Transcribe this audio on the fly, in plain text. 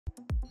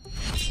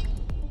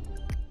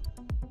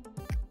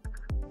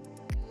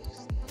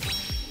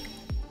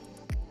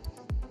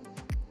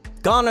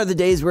Gone are the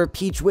days where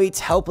Peach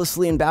waits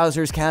helplessly in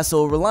Bowser's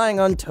castle,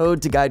 relying on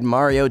Toad to guide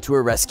Mario to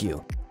her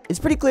rescue. It's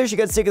pretty clear she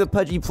got sick of the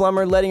pudgy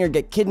plumber letting her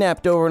get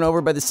kidnapped over and over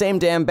by the same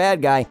damn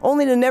bad guy,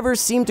 only to never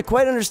seem to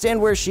quite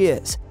understand where she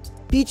is.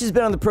 Peach has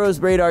been on the pros'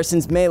 radar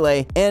since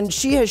Melee, and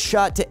she has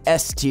shot to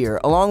S tier,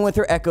 along with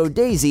her Echo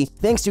Daisy,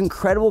 thanks to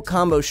incredible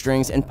combo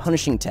strings and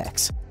punishing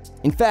techs.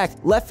 In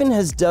fact, Leffen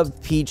has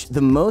dubbed Peach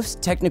the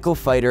most technical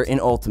fighter in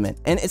Ultimate,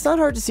 and it's not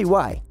hard to see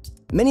why.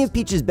 Many of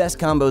Peach's best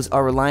combos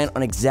are reliant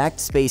on exact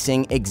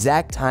spacing,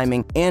 exact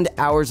timing, and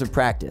hours of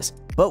practice.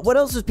 But what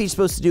else was Peach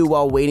supposed to do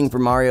while waiting for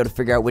Mario to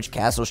figure out which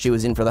castle she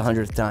was in for the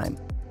 100th time?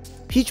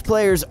 Peach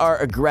players are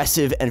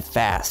aggressive and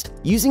fast,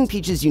 using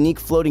Peach's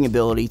unique floating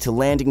ability to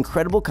land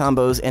incredible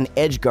combos and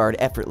edge guard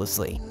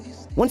effortlessly.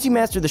 Once you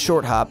master the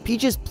short hop,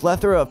 Peach's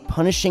plethora of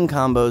punishing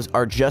combos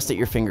are just at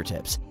your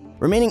fingertips.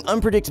 Remaining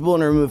unpredictable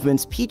in her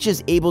movements, Peach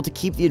is able to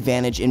keep the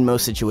advantage in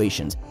most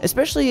situations,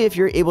 especially if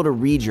you're able to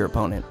read your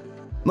opponent.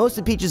 Most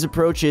of Peach's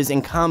approaches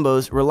and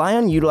combos rely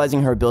on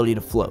utilizing her ability to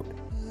float.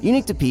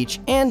 Unique to Peach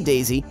and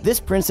Daisy, this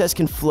princess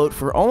can float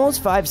for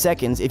almost 5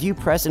 seconds if you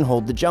press and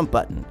hold the jump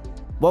button.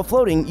 While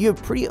floating, you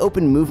have pretty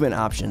open movement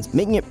options,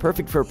 making it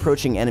perfect for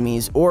approaching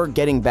enemies or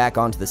getting back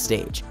onto the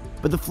stage.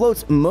 But the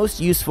float's most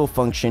useful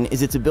function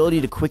is its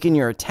ability to quicken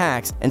your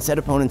attacks and set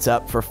opponents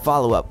up for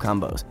follow-up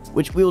combos,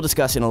 which we will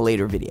discuss in a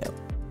later video.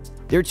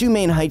 There are 2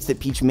 main heights that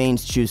Peach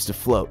mains choose to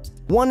float.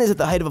 One is at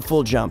the height of a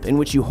full jump, in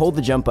which you hold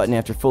the jump button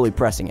after fully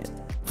pressing it.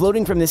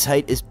 Floating from this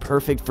height is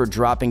perfect for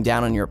dropping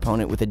down on your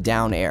opponent with a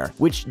down air,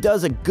 which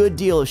does a good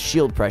deal of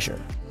shield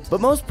pressure.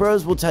 But most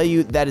pros will tell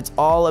you that it's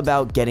all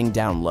about getting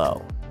down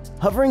low.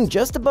 Hovering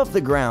just above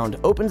the ground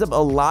opens up a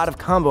lot of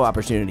combo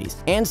opportunities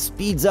and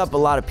speeds up a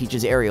lot of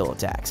Peach's aerial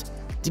attacks.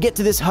 To get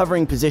to this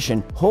hovering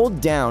position, hold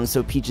down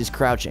so Peach is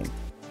crouching.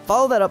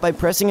 Follow that up by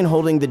pressing and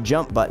holding the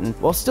jump button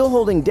while still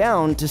holding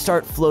down to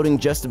start floating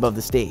just above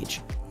the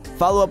stage.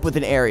 Follow up with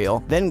an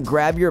aerial, then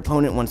grab your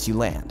opponent once you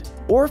land.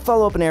 Or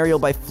follow up an aerial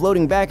by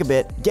floating back a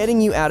bit,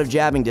 getting you out of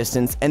jabbing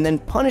distance, and then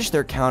punish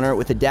their counter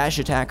with a dash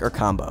attack or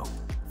combo.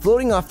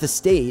 Floating off the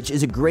stage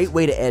is a great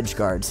way to edge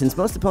guard, since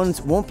most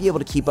opponents won't be able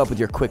to keep up with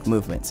your quick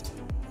movements.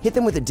 Hit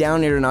them with a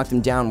down air to knock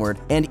them downward,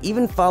 and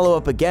even follow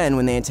up again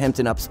when they attempt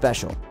an up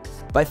special.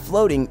 By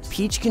floating,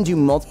 Peach can do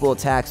multiple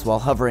attacks while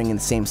hovering in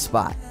the same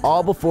spot,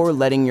 all before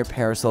letting your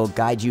parasol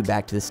guide you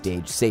back to the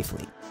stage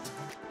safely.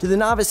 To the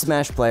novice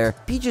Smash player,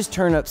 Peach's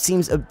turn-up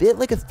seems a bit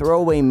like a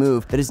throwaway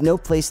move that has no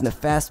place in the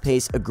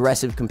fast-paced,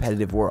 aggressive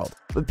competitive world.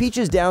 But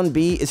Peach's down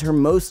B is her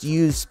most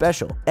used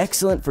special,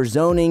 excellent for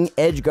zoning,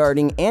 edge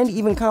guarding, and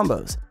even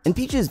combos. And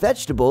Peach's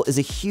vegetable is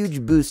a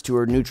huge boost to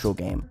her neutral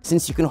game,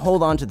 since you can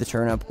hold on to the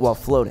turn-up while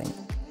floating.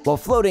 While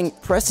floating,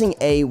 pressing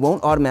A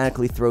won't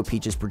automatically throw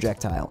Peach's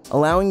projectile,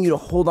 allowing you to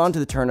hold on to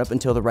the turnip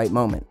until the right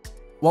moment.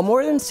 While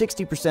more than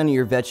 60% of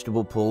your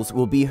vegetable pulls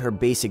will be her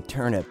basic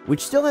turnip,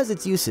 which still has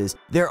its uses,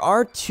 there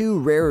are 2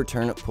 rarer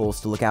turnip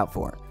pulls to look out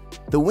for.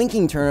 The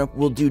winking turnip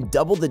will do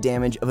double the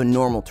damage of a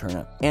normal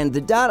turnip, and the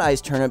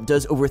dot-eyes turnip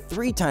does over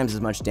 3 times as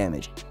much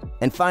damage.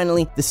 And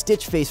finally, the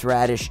stitch face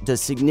radish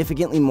does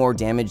significantly more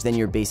damage than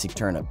your basic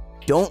turnip.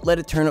 Don't let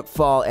a turnip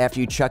fall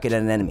after you chuck it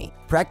at an enemy.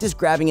 Practice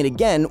grabbing it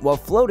again while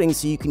floating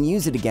so you can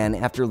use it again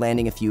after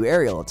landing a few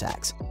aerial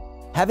attacks.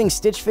 Having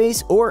Stitch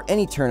Face or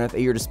any turnip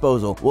at your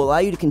disposal will allow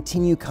you to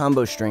continue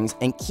combo strings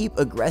and keep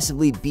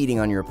aggressively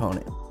beating on your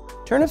opponent.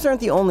 Turnips aren't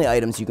the only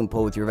items you can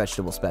pull with your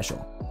vegetable special.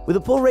 With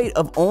a pull rate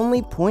of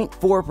only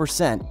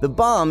 0.4%, the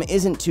bomb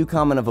isn't too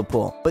common of a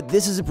pull, but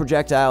this is a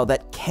projectile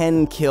that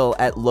can kill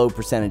at low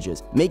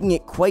percentages, making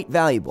it quite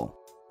valuable.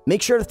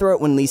 Make sure to throw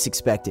it when least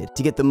expected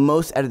to get the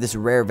most out of this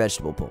rare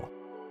vegetable pull.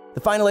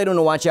 The final item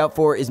to watch out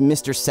for is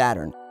Mr.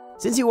 Saturn.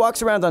 Since he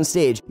walks around on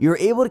stage, you're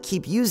able to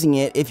keep using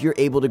it if you're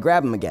able to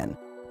grab him again.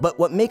 But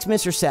what makes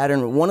Mr.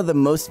 Saturn one of the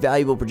most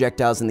valuable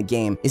projectiles in the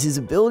game is his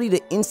ability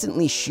to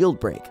instantly shield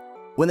break.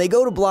 When they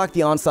go to block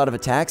the onslaught of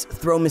attacks,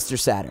 throw Mr.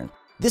 Saturn.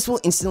 This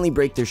will instantly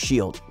break their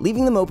shield,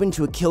 leaving them open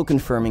to a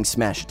kill-confirming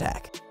smash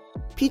attack.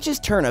 Peach's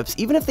turnips,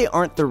 even if they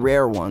aren't the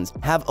rare ones,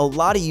 have a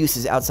lot of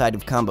uses outside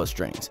of combo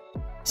strings.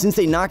 Since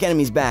they knock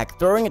enemies back,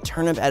 throwing a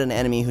turnip at an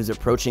enemy who's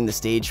approaching the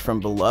stage from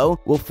below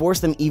will force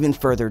them even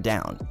further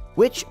down,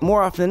 which,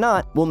 more often than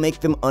not, will make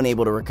them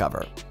unable to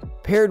recover.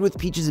 Paired with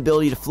Peach's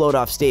ability to float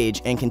off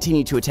stage and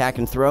continue to attack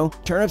and throw,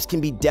 turnips can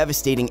be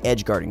devastating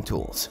edge guarding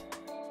tools.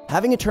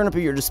 Having a turnip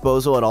at your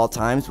disposal at all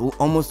times will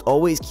almost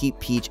always keep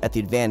Peach at the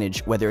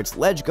advantage, whether it's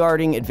ledge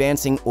guarding,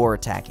 advancing, or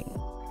attacking.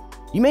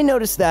 You may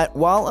notice that,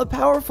 while a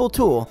powerful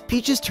tool,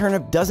 Peach's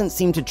turnip doesn't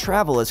seem to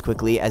travel as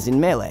quickly as in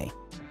Melee.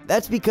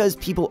 That's because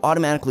people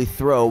automatically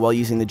throw while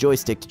using the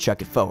joystick to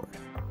chuck it forward.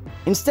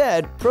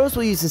 Instead, pros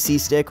will use the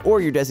C-stick or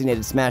your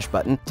designated smash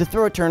button to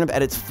throw a turnip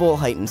at its full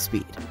height and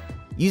speed.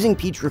 Using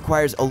Peach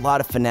requires a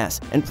lot of finesse,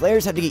 and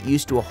players have to get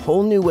used to a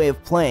whole new way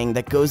of playing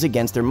that goes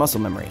against their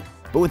muscle memory.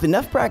 But with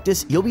enough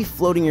practice, you'll be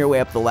floating your way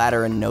up the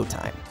ladder in no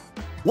time.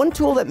 One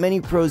tool that many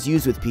pros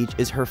use with Peach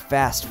is her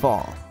fast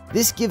fall.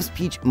 This gives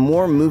Peach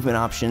more movement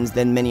options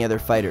than many other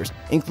fighters,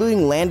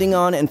 including landing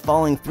on and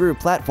falling through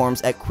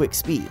platforms at quick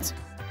speeds.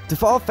 To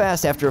fall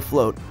fast after a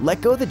float,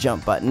 let go of the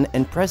jump button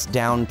and press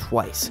down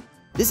twice.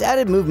 This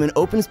added movement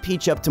opens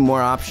Peach up to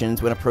more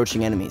options when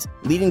approaching enemies,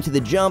 leading to the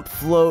jump,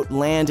 float,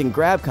 land, and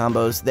grab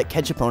combos that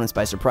catch opponents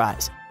by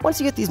surprise, once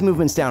you get these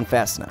movements down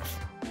fast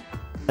enough.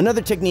 Another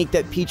technique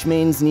that Peach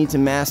mains need to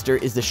master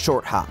is the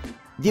short hop.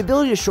 The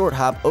ability to short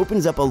hop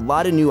opens up a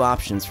lot of new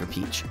options for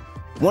Peach.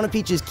 One of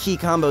Peach's key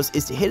combos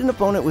is to hit an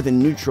opponent with a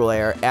neutral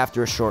air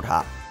after a short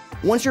hop.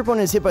 Once your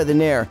opponent is hit by the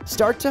nair,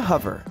 start to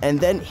hover and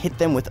then hit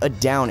them with a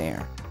down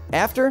air.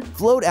 After,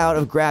 float out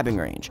of grabbing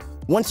range.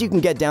 Once you can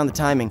get down the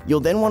timing, you'll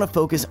then want to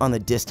focus on the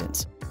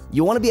distance.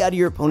 You'll want to be out of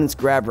your opponent's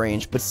grab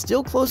range, but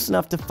still close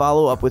enough to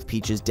follow up with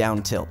Peach's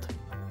down tilt.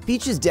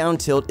 Peach's down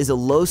tilt is a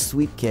low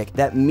sweep kick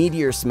that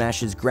meteor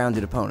smashes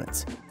grounded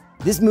opponents.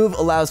 This move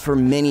allows for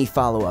many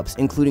follow-ups,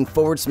 including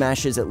forward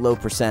smashes at low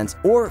percents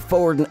or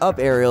forward and up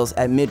aerials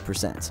at mid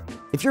percents.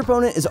 If your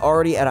opponent is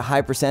already at a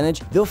high percentage,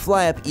 they'll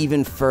fly up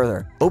even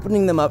further,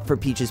 opening them up for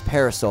Peach's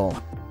parasol.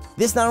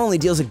 This not only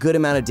deals a good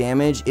amount of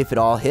damage if it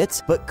all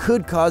hits, but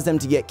could cause them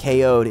to get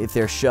KO'd if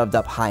they're shoved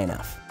up high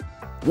enough.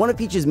 One of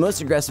Peach's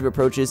most aggressive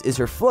approaches is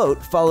her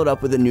float, followed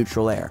up with a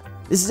neutral air.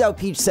 This is how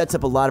Peach sets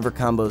up a lot of her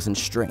combos and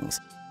strings.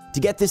 To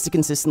get this to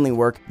consistently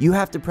work, you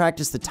have to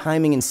practice the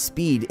timing and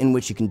speed in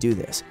which you can do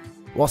this.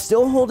 While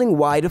still holding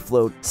Y to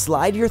float,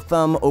 slide your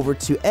thumb over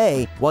to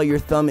A while your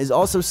thumb is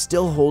also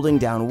still holding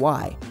down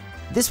Y.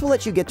 This will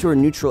let you get to a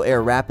neutral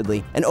air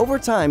rapidly, and over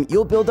time,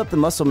 you'll build up the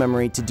muscle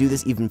memory to do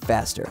this even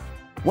faster.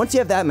 Once you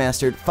have that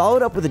mastered, follow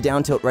it up with a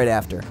down tilt right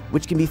after,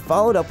 which can be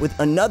followed up with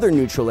another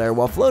neutral air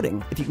while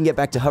floating if you can get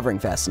back to hovering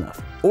fast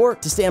enough. Or,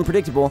 to stay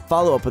unpredictable,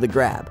 follow up with a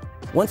grab.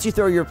 Once you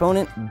throw your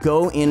opponent,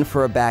 go in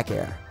for a back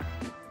air.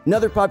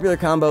 Another popular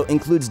combo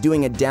includes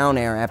doing a down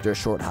air after a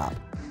short hop.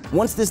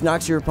 Once this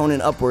knocks your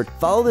opponent upward,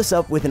 follow this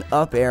up with an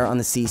up air on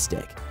the C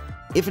stick.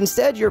 If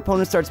instead your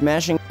opponent starts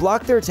mashing,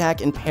 block their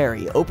attack and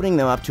parry, opening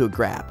them up to a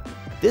grab.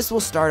 This will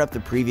start up the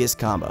previous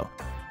combo.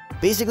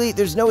 Basically,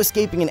 there's no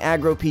escaping an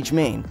aggro Peach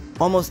main.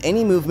 Almost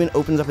any movement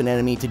opens up an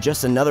enemy to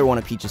just another one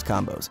of Peach's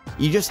combos.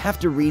 You just have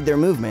to read their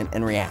movement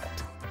and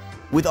react.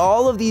 With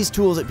all of these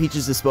tools at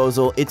Peach's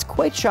disposal, it's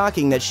quite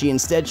shocking that she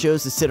instead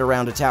chose to sit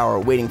around a tower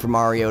waiting for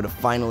Mario to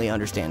finally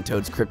understand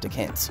Toad's cryptic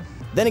hints.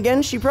 Then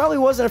again, she probably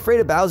wasn't afraid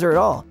of Bowser at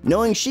all,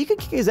 knowing she could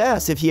kick his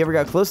ass if he ever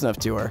got close enough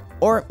to her.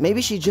 Or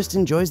maybe she just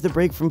enjoys the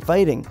break from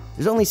fighting.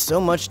 There's only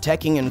so much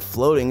teching and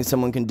floating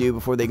someone can do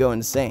before they go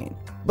insane.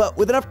 But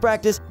with enough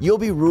practice, you'll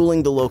be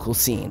ruling the local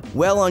scene,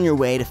 well on your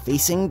way to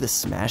facing the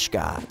Smash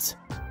Gods.